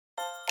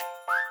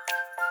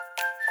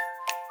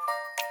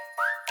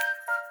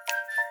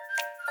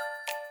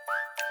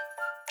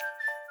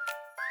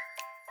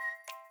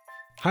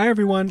Hi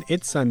everyone,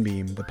 it's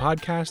Sunbeam, the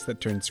podcast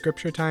that turns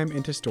scripture time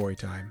into story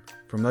time.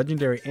 From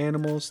legendary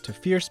animals to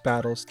fierce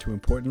battles to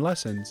important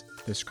lessons,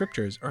 the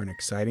scriptures are an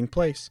exciting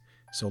place,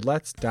 so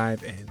let's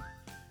dive in.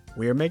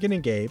 We are Megan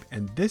and Gabe,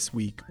 and this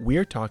week we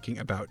are talking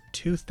about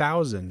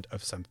 2,000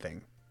 of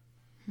something.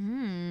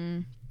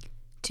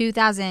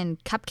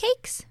 2,000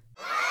 cupcakes?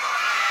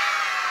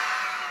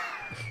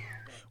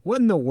 What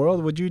in the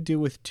world would you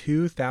do with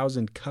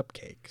 2,000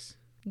 cupcakes?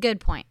 Good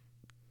point.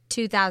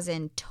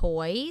 2,000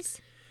 toys?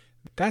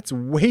 That's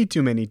way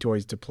too many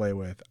toys to play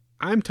with.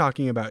 I'm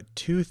talking about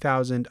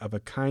 2,000 of a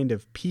kind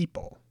of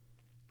people.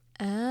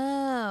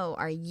 Oh,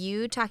 are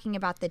you talking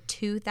about the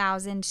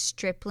 2,000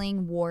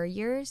 stripling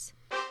warriors?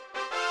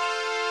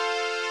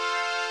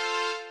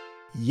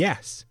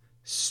 Yes,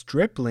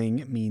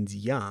 stripling means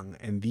young,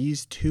 and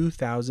these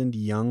 2,000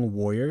 young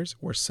warriors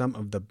were some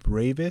of the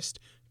bravest,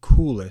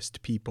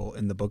 coolest people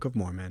in the Book of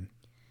Mormon.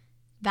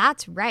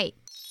 That's right.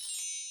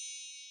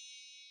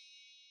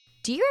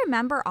 Do you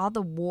remember all the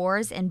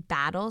wars and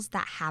battles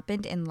that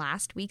happened in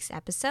last week's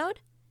episode?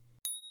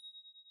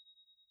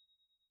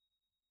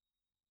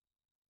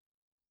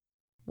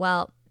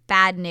 Well,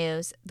 bad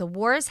news. The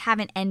wars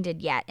haven't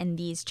ended yet in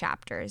these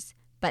chapters.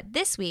 But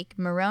this week,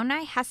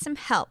 Moroni has some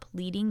help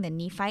leading the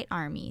Nephite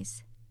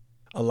armies.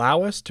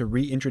 Allow us to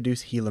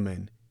reintroduce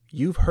Helaman.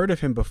 You've heard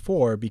of him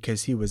before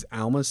because he was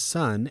Alma's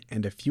son,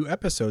 and a few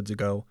episodes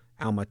ago,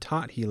 Alma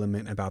taught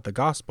Helaman about the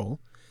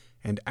gospel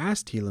and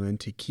asked Helaman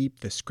to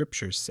keep the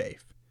scriptures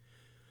safe.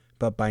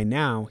 But by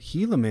now,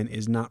 Helaman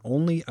is not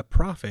only a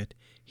prophet,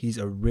 he's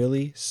a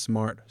really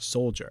smart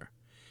soldier.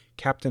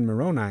 Captain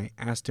Moroni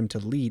asked him to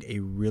lead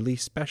a really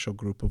special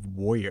group of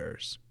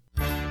warriors.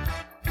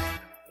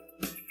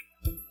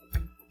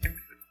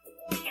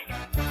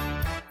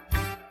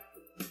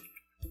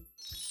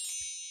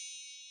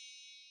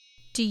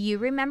 Do you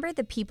remember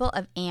the people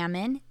of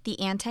Ammon, the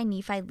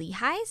anti-Nephi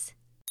Lehis?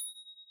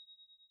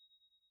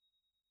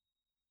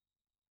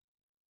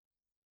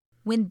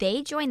 When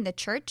they joined the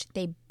church,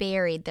 they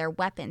buried their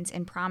weapons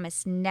and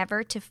promised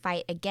never to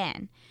fight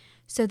again.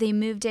 So they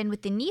moved in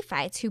with the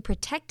Nephites who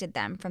protected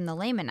them from the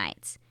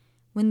Lamanites.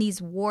 When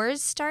these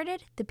wars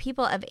started, the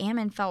people of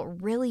Ammon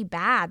felt really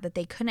bad that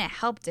they couldn't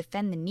help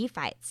defend the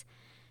Nephites.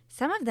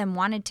 Some of them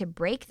wanted to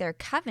break their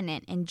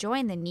covenant and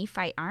join the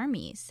Nephite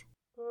armies.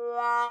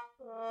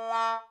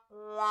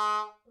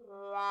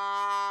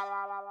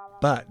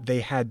 But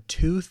they had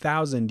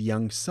 2,000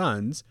 young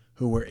sons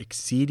who were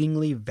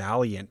exceedingly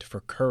valiant for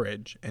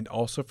courage and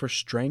also for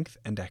strength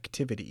and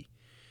activity.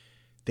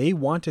 They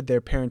wanted their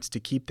parents to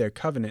keep their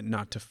covenant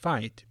not to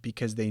fight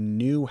because they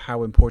knew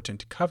how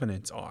important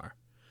covenants are.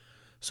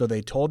 So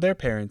they told their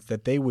parents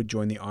that they would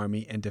join the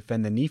army and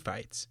defend the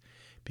Nephites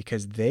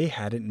because they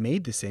hadn't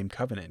made the same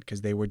covenant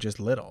because they were just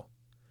little.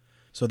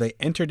 So they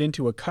entered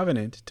into a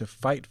covenant to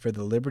fight for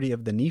the liberty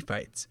of the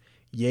Nephites,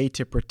 yea,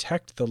 to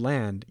protect the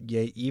land,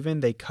 yea, even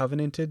they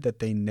covenanted that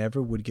they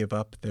never would give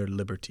up their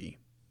liberty.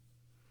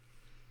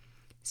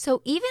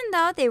 So even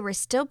though they were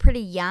still pretty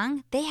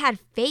young, they had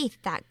faith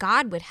that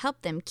God would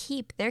help them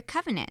keep their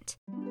covenant.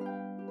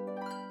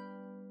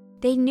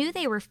 They knew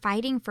they were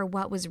fighting for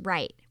what was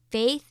right,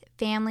 faith,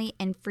 family,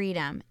 and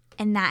freedom,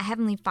 and that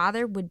Heavenly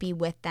Father would be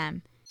with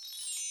them.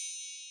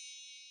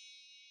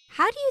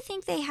 How do you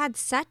think they had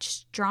such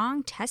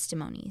strong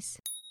testimonies?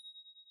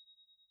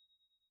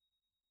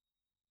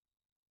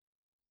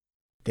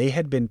 They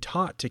had been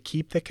taught to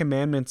keep the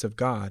commandments of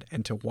God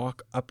and to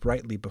walk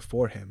uprightly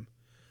before Him.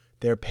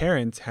 Their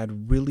parents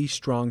had really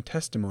strong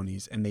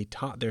testimonies, and they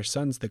taught their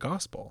sons the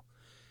gospel.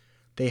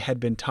 They had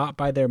been taught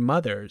by their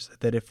mothers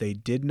that if they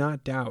did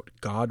not doubt,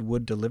 God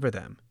would deliver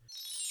them.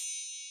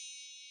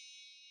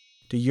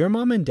 Do your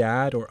mom and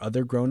dad or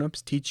other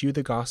grown-ups teach you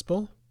the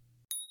gospel?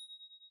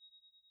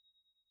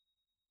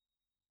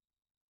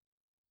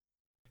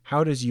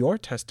 How does your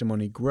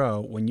testimony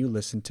grow when you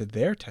listen to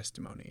their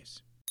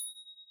testimonies?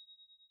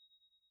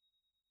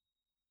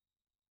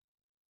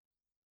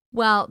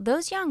 Well,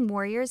 those young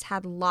warriors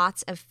had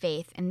lots of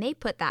faith, and they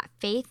put that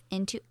faith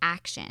into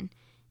action.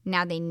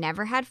 Now they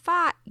never had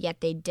fought,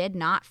 yet they did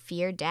not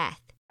fear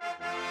death.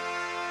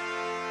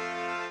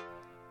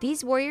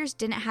 These warriors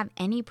didn't have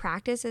any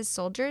practice as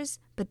soldiers,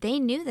 but they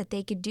knew that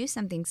they could do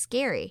something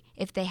scary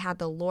if they had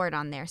the Lord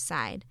on their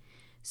side.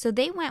 So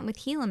they went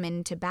with Helaman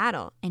into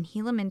battle, and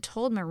Helaman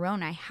told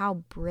Moroni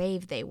how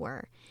brave they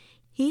were.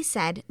 He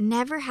said,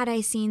 "Never had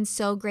I seen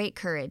so great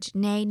courage,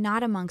 nay,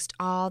 not amongst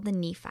all the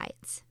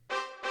Nephites."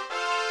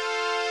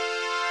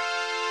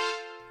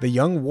 The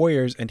young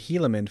warriors and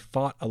Helaman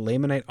fought a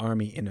Lamanite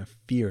army in a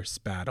fierce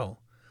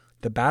battle.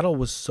 The battle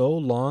was so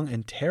long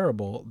and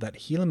terrible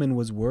that Helaman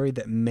was worried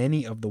that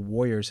many of the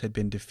warriors had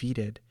been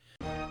defeated.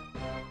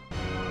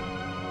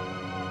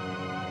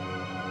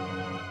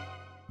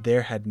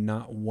 There had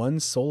not one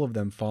soul of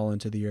them fallen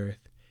to the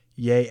earth.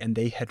 Yea, and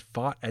they had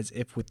fought as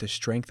if with the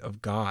strength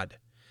of God.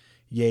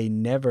 Yea,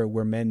 never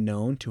were men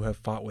known to have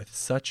fought with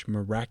such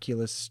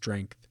miraculous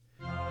strength.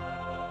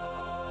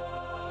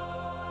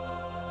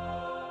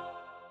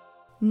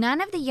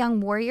 None of the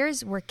young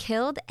warriors were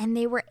killed, and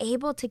they were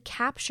able to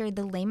capture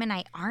the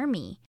Lamanite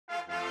army.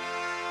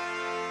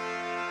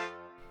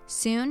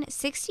 Soon,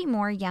 60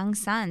 more young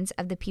sons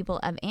of the people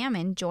of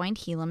Ammon joined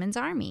Helaman's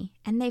army,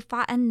 and they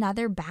fought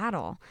another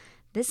battle.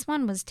 This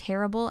one was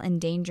terrible and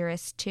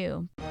dangerous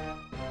too.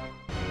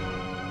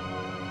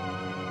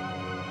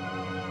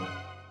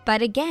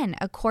 But again,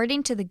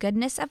 according to the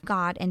goodness of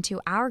God and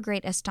to our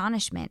great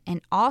astonishment, and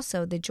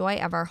also the joy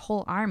of our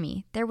whole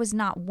army, there was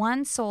not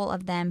one soul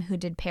of them who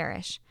did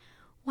perish.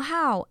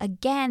 Wow,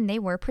 again they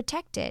were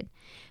protected.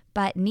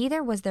 But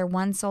neither was there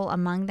one soul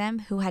among them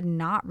who had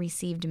not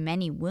received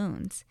many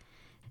wounds.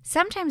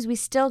 Sometimes we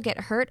still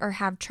get hurt or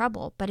have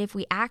trouble, but if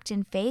we act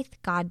in faith,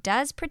 God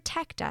does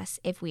protect us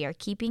if we are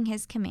keeping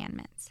His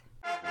commandments.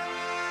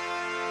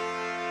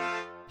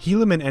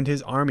 Helaman and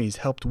his armies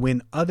helped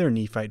win other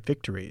Nephite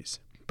victories,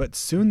 but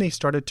soon they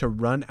started to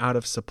run out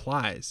of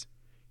supplies.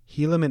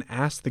 Helaman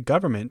asked the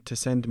government to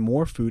send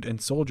more food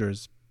and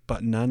soldiers,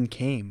 but none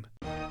came.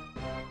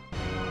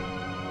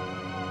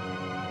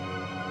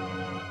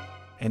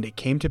 And it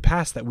came to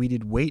pass that we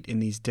did wait in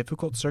these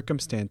difficult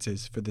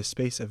circumstances for the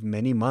space of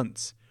many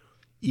months,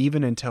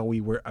 even until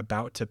we were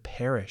about to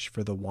perish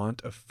for the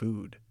want of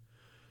food.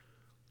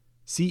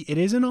 See, it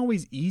isn't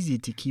always easy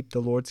to keep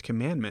the Lord's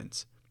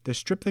commandments. The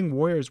stripling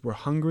warriors were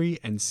hungry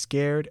and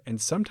scared,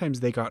 and sometimes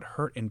they got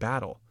hurt in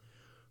battle.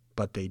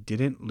 But they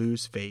didn't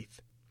lose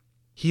faith.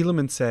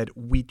 Helaman said,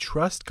 "We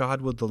trust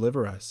God will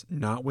deliver us,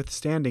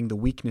 notwithstanding the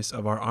weakness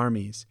of our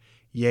armies,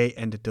 yea,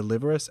 and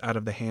deliver us out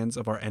of the hands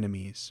of our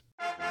enemies."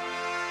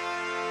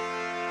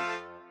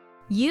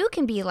 You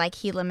can be like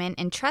Helaman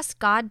and trust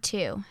God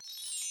too.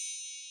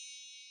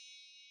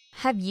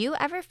 Have you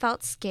ever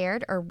felt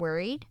scared or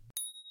worried?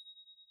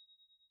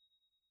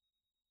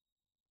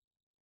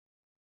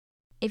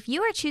 If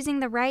you are choosing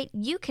the right,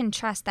 you can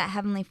trust that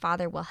Heavenly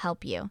Father will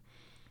help you.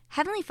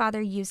 Heavenly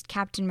Father used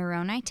Captain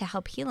Moroni to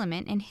help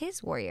Helaman and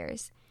his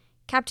warriors.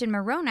 Captain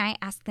Moroni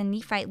asked the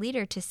Nephite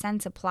leader to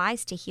send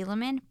supplies to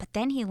Helaman, but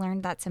then he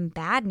learned that some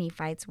bad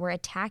Nephites were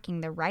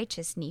attacking the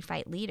righteous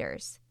Nephite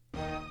leaders.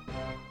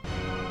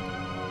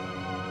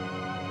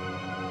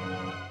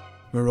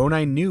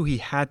 Moroni knew he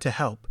had to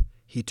help.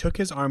 He took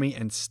his army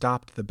and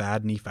stopped the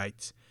bad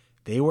Nephites.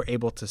 They were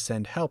able to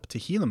send help to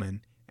Helaman,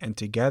 and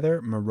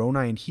together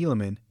Moroni and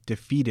Helaman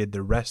defeated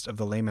the rest of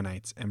the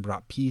Lamanites and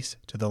brought peace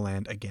to the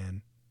land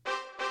again.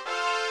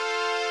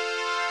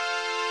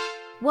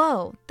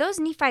 Whoa, those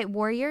Nephite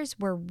warriors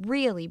were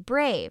really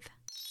brave.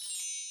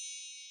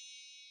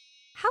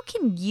 How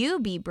can you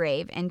be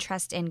brave and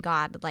trust in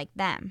God like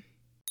them?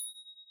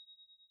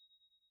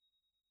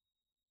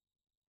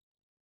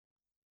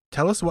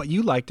 Tell us what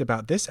you liked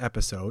about this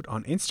episode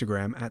on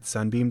Instagram at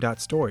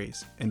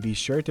sunbeam.stories, and be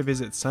sure to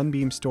visit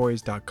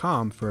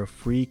sunbeamstories.com for a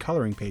free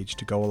coloring page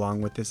to go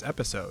along with this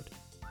episode.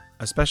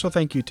 A special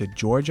thank you to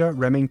Georgia,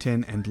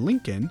 Remington, and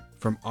Lincoln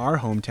from our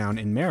hometown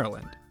in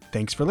Maryland.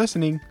 Thanks for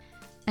listening.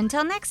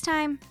 Until next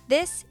time,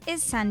 this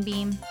is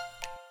Sunbeam.